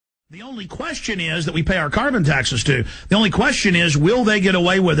The only question is that we pay our carbon taxes to. The only question is, will they get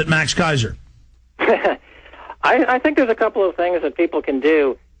away with it, Max Keiser? I think there's a couple of things that people can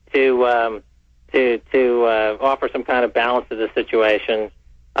do to offer some kind of balance to this situation.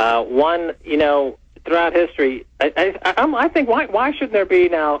 One, throughout history, I think why shouldn't there be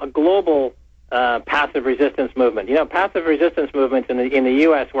now a global passive resistance movement? Passive resistance movements in the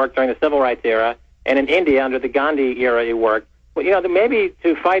U.S. worked during the Civil Rights era, and in India under the Gandhi era it worked. Well, maybe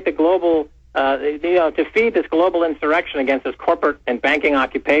to fight the global, to feed this global insurrection against this corporate and banking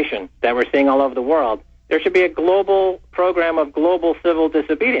occupation that we're seeing all over the world, there should be a global program of global civil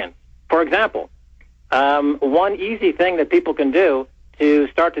disobedience. For example, one easy thing that people can do to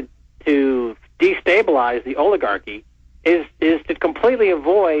start to destabilize the oligarchy is to completely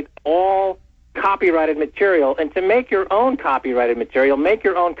avoid all copyrighted material and to make your own copyrighted material, make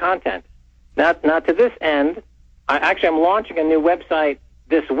your own content. Now to this end, I'm launching a new website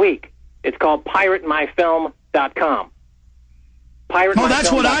this week. It's called PirateMyFilm.com. Oh,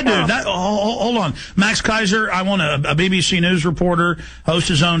 that's what I do. Hold on. Max Keiser, I want a BBC News reporter, host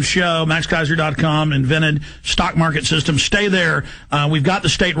his own show, MaxKeiser.com, invented stock market system. Stay there. We've got the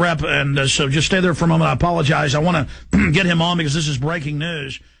state rep, and so just stay there for a moment. I apologize. I want to get him on because this is breaking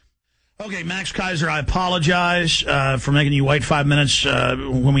news. Okay, Max Keiser, I apologize for making you wait 5 minutes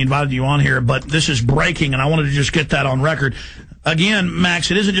when we invited you on here, but this is breaking, and I wanted to just get that on record. Again,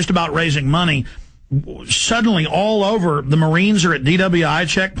 Max, it isn't just about raising money. Suddenly, all over, the Marines are at DWI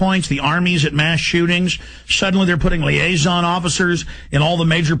checkpoints, the Army's at mass shootings. Suddenly, they're putting liaison officers in all the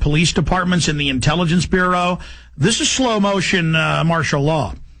major police departments in the Intelligence Bureau. This is slow-motion martial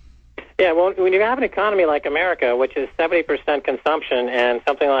law. Yeah, well, when you have an economy like America, which is 70% consumption and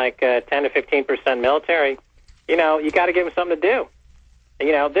something like 10 to 15% military, you got to give them something to do.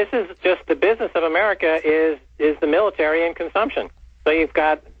 This is just the business of America is the military and consumption. So you've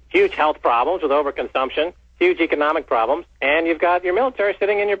got huge health problems with overconsumption, huge economic problems, and you've got your military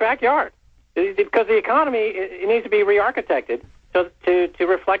sitting in your backyard. Because the economy it needs to be re-architected to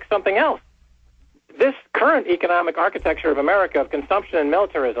reflect something else. This current economic architecture of America of consumption and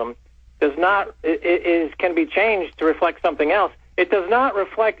militarism can be changed to reflect something else. It does not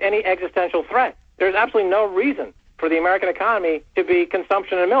reflect any existential threat. There's absolutely no reason for the American economy to be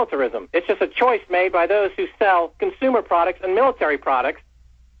consumption and militarism. It's just a choice made by those who sell consumer products and military products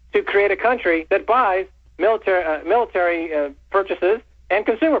to create a country that buys military purchases and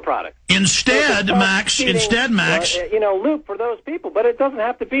consumer products. Instead, Max, loop for those people, but it doesn't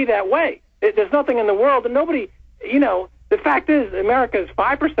have to be that way. There's nothing in the world, and nobody, the fact is, America is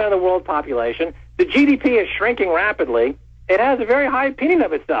 5% of the world population. The GDP is shrinking rapidly. It has a very high opinion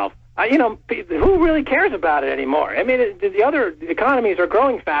of itself. Who really cares about it anymore? I mean, the other economies are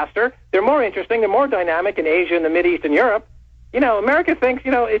growing faster. They're more interesting. They're more dynamic in Asia and the Mideast and Europe. America thinks,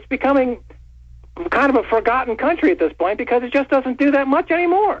 it's becoming kind of a forgotten country at this point because it just doesn't do that much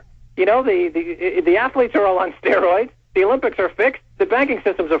anymore. The athletes are all on steroids. The Olympics are fixed. The banking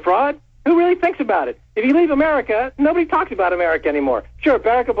system's a fraud. Who really thinks about it? If you leave America, nobody talks about America anymore. Sure,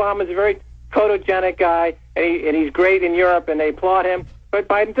 Barack Obama is a very photogenic guy, and he's great in Europe, and they applaud him. But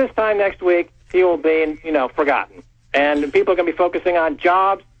by this time next week, he will be, forgotten. And people are going to be focusing on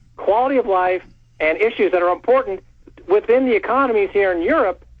jobs, quality of life, and issues that are important within the economies here in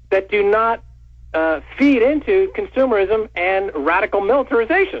Europe that do not feed into consumerism and radical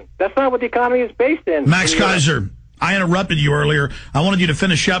militarization. That's not what the economy is based in. Max Keiser, I interrupted you earlier. I wanted you to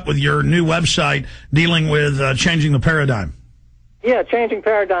finish up with your new website dealing with changing the paradigm. Yeah, changing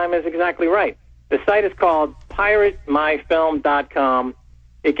paradigm is exactly right. The site is called PirateMyFilm.com.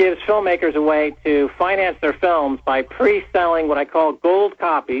 It gives filmmakers a way to finance their films by pre-selling what I call gold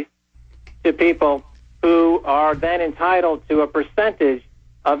copies to people who are then entitled to a percentage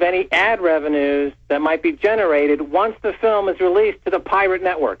of any ad revenues that might be generated once the film is released to the pirate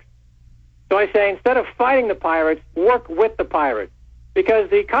networks. So I say, instead of fighting the pirates, work with the pirates. Because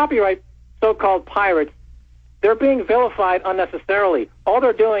the copyright so-called pirates, they're being vilified unnecessarily. All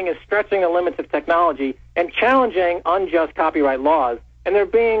they're doing is stretching the limits of technology and challenging unjust copyright laws. And they're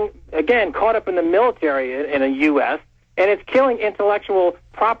being, again, caught up in the military in the U.S., and it's killing intellectual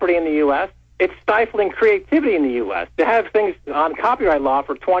property in the U.S., it's stifling creativity in the U.S. To have things on copyright law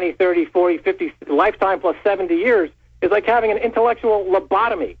for 20, 30, 40, 50, lifetime plus 70 years is like having an intellectual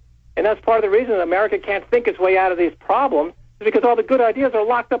lobotomy. And that's part of the reason that America can't think its way out of these problems, is because all the good ideas are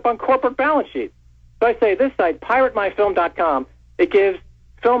locked up on corporate balance sheets. So I say this site, PirateMyFilm.com, it gives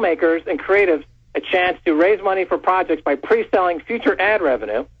filmmakers and creatives a chance to raise money for projects by pre-selling future ad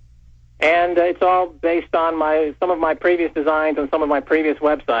revenue. And it's all based on some of my previous designs on some of my previous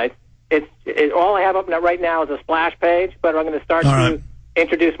websites. All I have up right now is a splash page, but I'm going to start to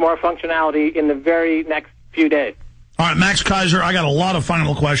introduce more functionality in the very next few days. All right, Max Keiser, I got a lot of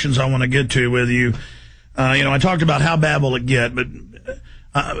final questions I want to get to with you. I talked about how bad will it get, but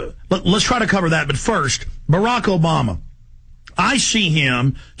let's try to cover that. But first, Barack Obama. I see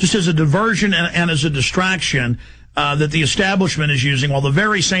him just as a diversion and as a distraction that the establishment is using, while the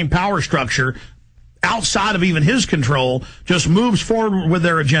very same power structure outside of even his control just moves forward with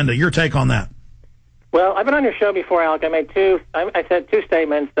their agenda. Your take on that? Well, I've been on your show before, Alec. I said two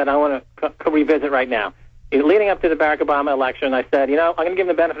statements that I want to revisit right now. Leading up to the Barack Obama election, I said, I'm going to give him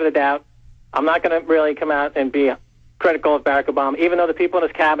the benefit of the doubt. I'm not going to really come out and be critical of Barack Obama, even though the people in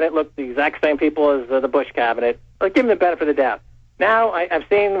his cabinet look the exact same people as the Bush cabinet. I'll give him the benefit of the doubt. Now I've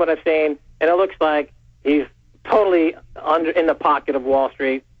seen what I've seen, and it looks like he's totally in the pocket of Wall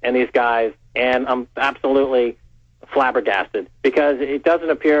Street and these guys, and I'm absolutely flabbergasted because it doesn't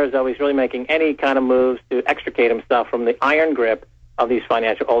appear as though he's really making any kind of moves to extricate himself from the iron grip of these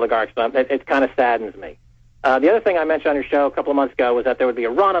financial oligarchs. It kind of saddens me. The other thing I mentioned on your show a couple of months ago was that there would be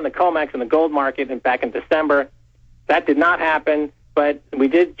a run on the COMEX and the gold market back in December. That did not happen, but we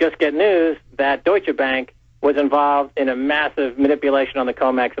did just get news that Deutsche Bank was involved in a massive manipulation on the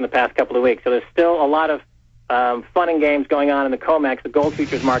COMEX in the past couple of weeks. So there's still a lot of fun and games going on in the COMEX, the gold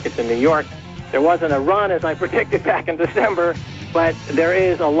futures markets in New York. There wasn't a run as I predicted back in December, but there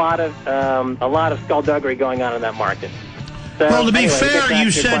is a lot of skullduggery going on in that market. So, well, to be anyway, fair,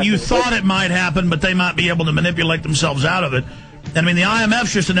 you said you thought it might happen, but they might be able to manipulate themselves out of it. And I mean, the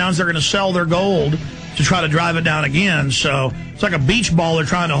IMF's just announced they're going to sell their gold to try to drive it down again. So it's like a beach ball they're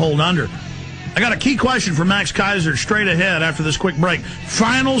trying to hold under. I got a key question for Max Keiser straight ahead after this quick break.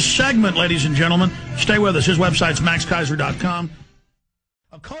 Final segment, ladies and gentlemen. Stay with us. His website's maxkeiser.com.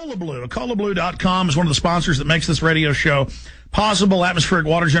 Acolablue.com is one of the sponsors that makes this radio show possible. Atmospheric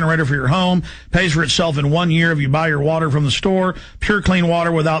water generator for your home. Pays for itself in 1 year if you buy your water from the store. Pure, clean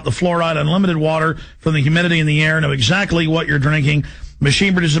water without the fluoride. Unlimited water from the humidity in the air. Know exactly what you're drinking.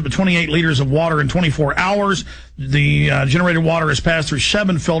 Machine produces up to 28 liters of water in 24 hours. The generated water is passed through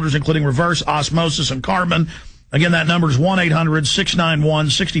 7 filters, including reverse osmosis and carbon. Again, that number is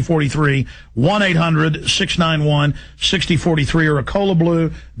 1-800-691-6043, 1-800-691-6043, or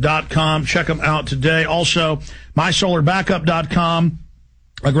acolablue.com. Check them out today. Also, mysolarbackup.com,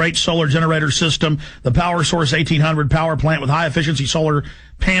 a great solar generator system. The Power Source 1800 power plant with high-efficiency solar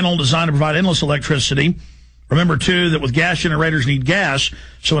panel designed to provide endless electricity. Remember, too, that with gas generators need gas,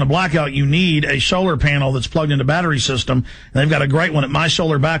 so in a blackout you need a solar panel that's plugged into a battery system. And they've got a great one at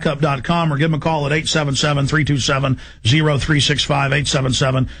mysolarbackup.com, or give them a call at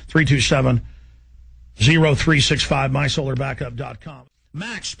 877-327-0365, 877-327-0365, mysolarbackup.com.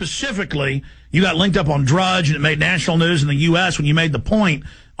 Max, specifically, you got linked up on Drudge, and it made national news in the U.S. when you made the point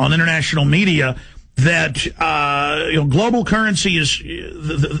on international media that global currency is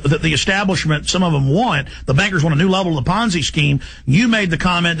the establishment, some of them want. The bankers want a new level of the Ponzi scheme. You made the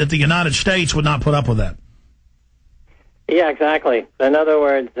comment that the United States would not put up with that. Yeah, exactly. In other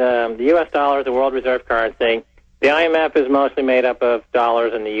words, the U.S. dollar is the world reserve currency. The IMF is mostly made up of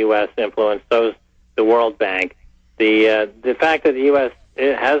dollars, and the U.S. influence. So is the World Bank. The fact that the U.S.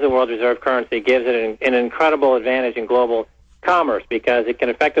 has a world reserve currency gives it an incredible advantage in global commerce because it can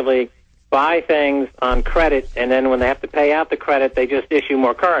effectively buy things on credit, and then when they have to pay out the credit, they just issue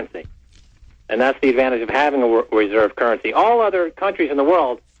more currency. And that's the advantage of having a reserve currency. All other countries in the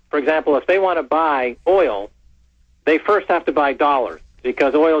world, for example, if they want to buy oil, they first have to buy dollars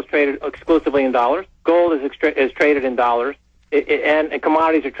because oil is traded exclusively in dollars. Gold is traded in dollars, and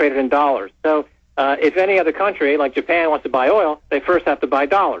commodities are traded in dollars. So if any other country, like Japan, wants to buy oil, they first have to buy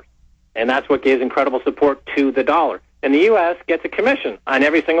dollars. And that's what gives incredible support to the dollar. And the U.S. gets a commission on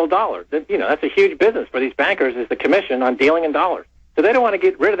every single dollar. That's a huge business for these bankers, is the commission on dealing in dollars. So they don't want to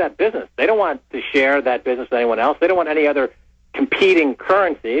get rid of that business. They don't want to share that business with anyone else. They don't want any other competing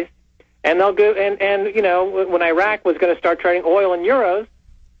currencies. And they'll go and when Iraq was going to start trading oil in euros,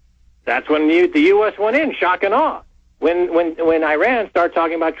 that's when the U.S. went in, shock and awe. When Iran started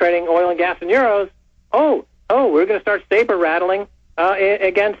talking about trading oil and gas in euros, we're going to start saber rattling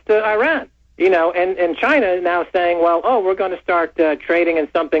against Iran. And China is now saying, we're going to start trading in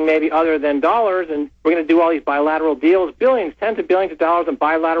something maybe other than dollars, and we're going to do all these bilateral deals, billions, tens of billions of dollars in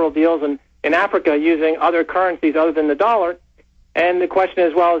bilateral deals in Africa using other currencies other than the dollar. And the question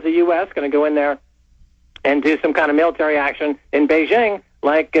is, is the U.S. going to go in there and do some kind of military action in Beijing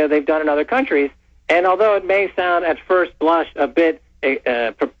like they've done in other countries? And although it may sound at first blush a bit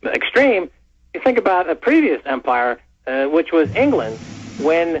extreme, you think about a previous empire, which was England,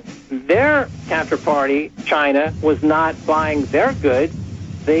 when their counterparty, China, was not buying their goods,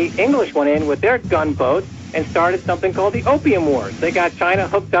 the English went in with their gunboats and started something called the Opium Wars. They got China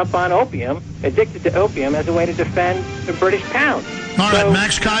hooked up on opium, addicted to opium, as a way to defend the British pound. All right,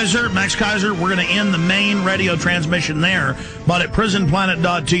 Max Keiser, we're going to end the main radio transmission there, but at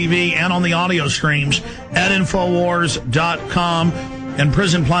prisonplanet.tv and on the audio streams at Infowars.com and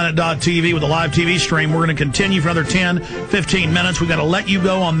prisonplanet.tv with a live TV stream, we're going to continue for another 10, 15 minutes. We've got to let you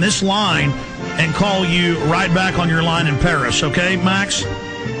go on this line and call you right back on your line in Paris. Okay, Max?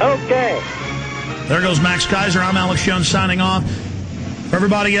 Okay. There goes Max Keiser. I'm Alex Jones signing off. For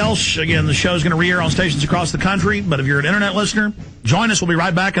everybody else, again, the show's going to re-air on stations across the country, but if you're an internet listener, join us. We'll be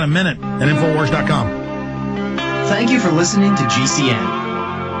right back in a minute at Infowars.com. Thank you for listening to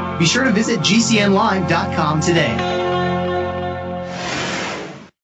GCN. Be sure to visit GCNlive.com today.